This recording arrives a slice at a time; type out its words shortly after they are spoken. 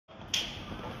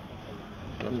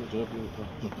Where are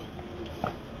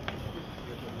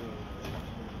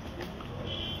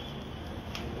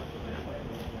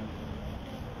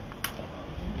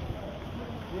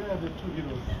the two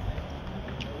heroes?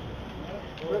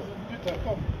 President Peter,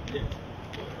 come. Yes.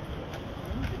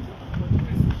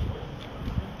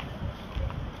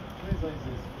 Where's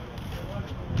Isaac?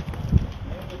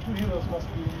 The two heroes must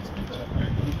be in this picture.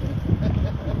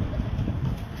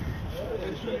 The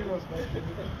two heroes must be in the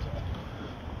picture.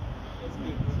 That's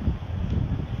good.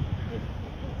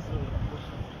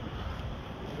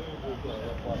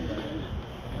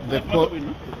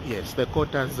 The court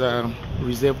has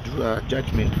reserved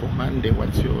judgment for Monday.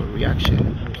 What's your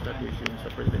reaction? We'll start with you, Mr.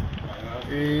 President.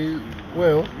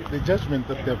 Well, the judgment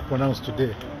that they have pronounced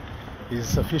today is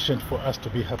sufficient for us to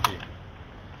be happy,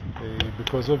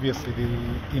 because obviously the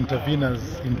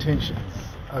intervener's intentions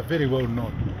are very well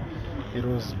known. It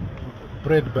was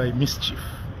bred by mischief,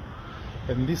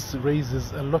 and this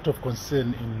raises a lot of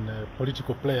concern in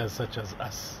political players such as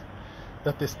us,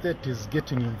 that the state is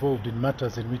getting involved in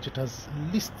matters in which it has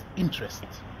least interest,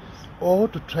 or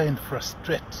to try and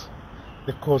frustrate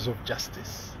the cause of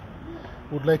justice.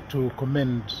 I would like to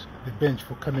commend the bench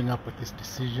for coming up with this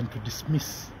decision to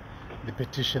dismiss the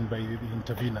petition by the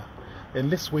intervener. And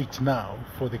let's wait now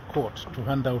for the court to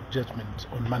hand out judgment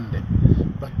on Monday.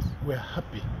 But we're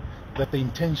happy that the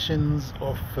intentions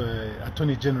of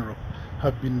Attorney General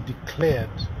have been declared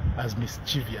as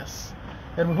mischievous.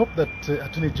 And we hope that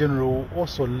Attorney General will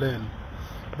also learn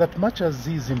that much as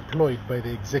he is employed by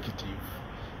the executive,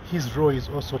 his role is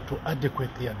also to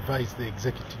adequately advise the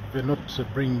executive and not to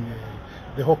bring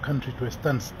the whole country to a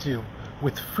standstill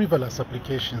with frivolous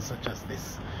applications such as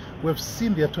this. We have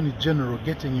seen the Attorney General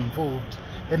getting involved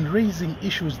and raising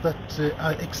issues that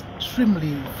are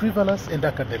extremely frivolous and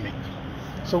academic.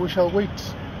 So we shall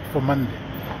wait for Monday.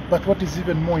 But what is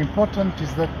even more important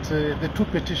is that the two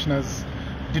petitioners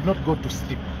did not go to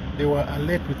sleep. They were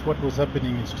alert with what was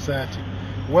happening in society.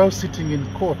 While sitting in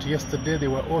court yesterday, they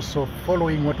were also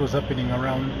following what was happening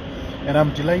around, and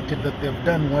I'm delighted that they've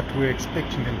done what we were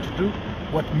expecting them to do,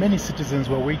 what many citizens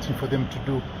were waiting for them to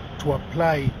do, to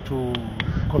apply to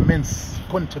commence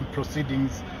contempt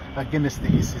proceedings against the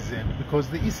ECZ, because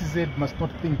the ECZ must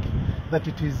not think that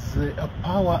it is a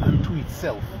power unto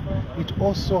itself. It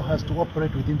also has to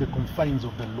operate within the confines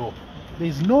of the law. There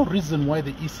is no reason why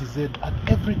the ECZ at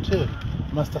every turn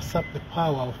must usurp the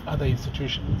power of other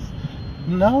institutions.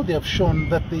 Now they have shown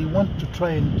that they want to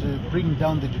try and bring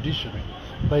down the judiciary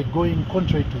by going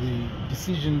contrary to the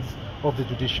decisions of the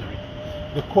judiciary.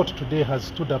 The court today has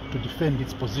stood up to defend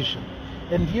its position.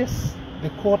 And yes, the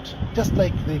court, just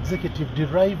like the executive,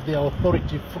 derive their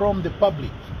authority from the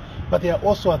public, but they are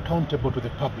also accountable to the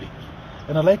public.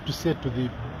 And I'd like to say to the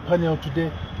panel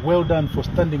today, well done for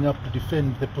standing up to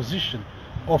defend the position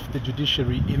of the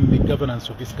judiciary in the governance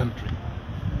of this country.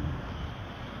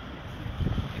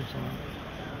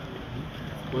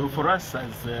 Well, for us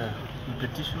as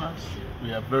petitioners,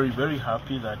 we are very, very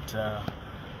happy that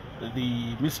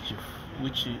the mischief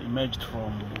which emerged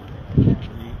from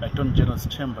the Attorney General's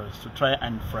chambers to try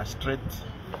and frustrate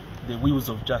the wheels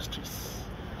of justice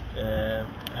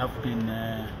have been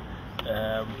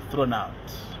thrown out,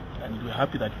 and we're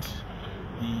happy that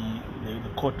the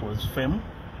court was firm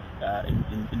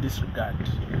in this regard.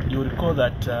 You recall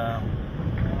that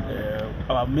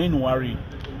our main worry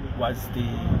was the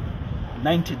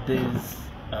 90 days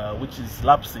which is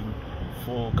lapsing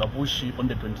for Kabushi on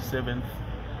the 27th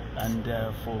and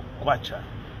for Kwacha,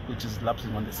 which is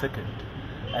lapsing on the 2nd.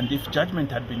 And if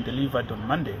judgment had been delivered on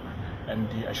Monday, and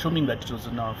assuming that it was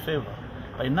in our favor,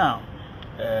 by now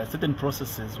certain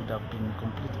processes would have been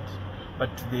completed. But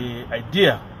the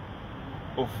idea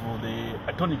of the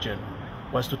Attorney General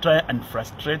was to try and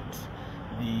frustrate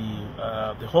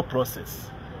the whole process,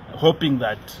 hoping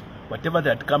that whatever they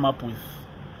had come up with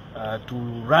to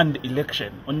run the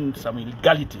election on some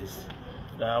illegalities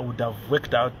would have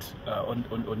worked out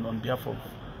on behalf of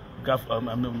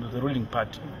the ruling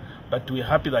party. But we're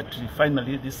happy that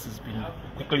finally this has been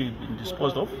quickly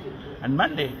disposed of, and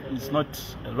Monday is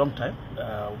not a long time.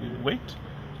 We wait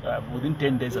within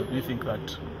 10 days, and we think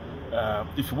that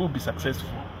if we will be successful,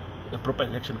 the proper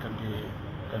election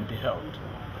can be held.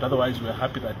 But otherwise, we are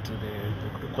happy that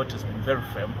the court has been very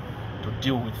firm to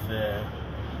deal with the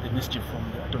mischief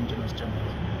from the Attorney General's chamber.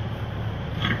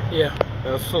 Yeah,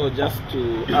 so just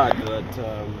to add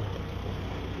that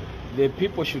the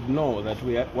people should know that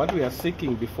what we are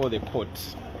seeking before the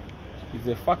court is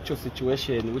a factual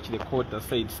situation which the court has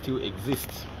said still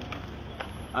exists.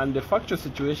 And the factual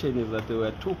situation is that there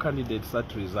were two candidates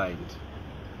that resigned,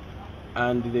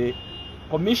 and the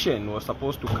commission was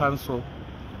supposed to cancel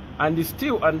and is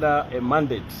still under a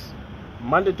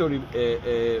mandatory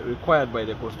required by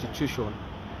the Constitution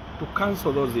to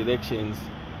cancel those elections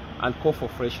and call for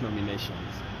fresh nominations.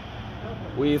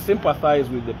 We sympathize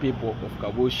with the people of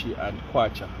Kabushi and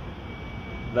Kwacha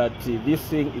that this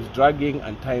thing is dragging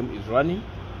and time is running,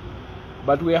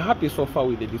 but we are happy so far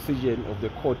with the decision of the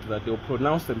court that they will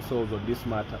pronounce themselves on this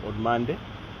matter on Monday,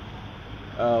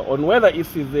 on whether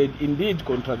it is indeed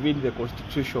contravened the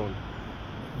Constitution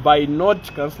by not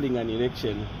cancelling an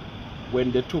election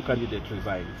when the two candidates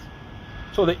resigns.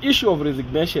 So the issue of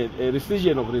resignation,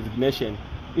 rescission of resignation,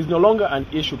 is no longer an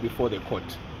issue before the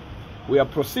court. We are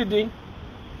proceeding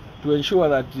to ensure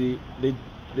that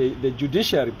the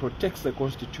judiciary protects the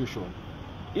Constitution.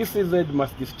 ECZ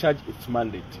must discharge its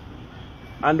mandate.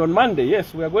 And on Monday,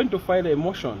 yes, we are going to file a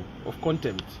motion of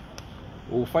contempt.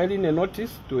 We will file in a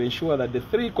notice to ensure that the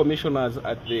 3 commissioners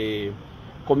at the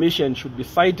commission should be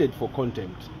cited for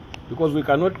contempt, because we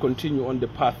cannot continue on the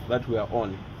path that we are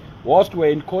on. Whilst we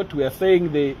are in court, we are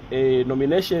saying the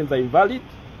nominations are invalid.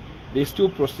 They still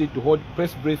proceed to hold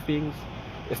press briefings.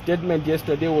 A statement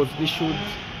yesterday was issued.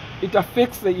 It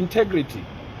affects the integrity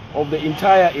of the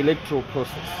entire electoral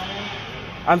process.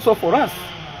 And so for us,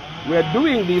 we are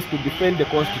doing this to defend the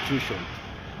Constitution.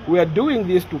 We are doing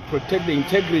this to protect the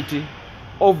integrity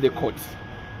of the courts.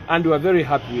 And we are very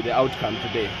happy with the outcome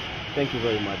today. Thank you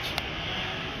very much.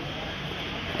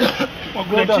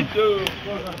 Well done.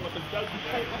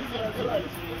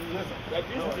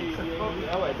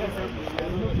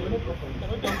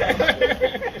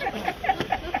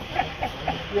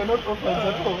 We are not offering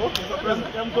that.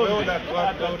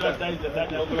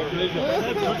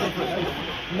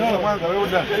 No, well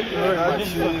done.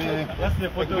 That's the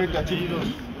photo. Thank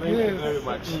you very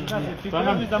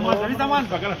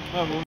much.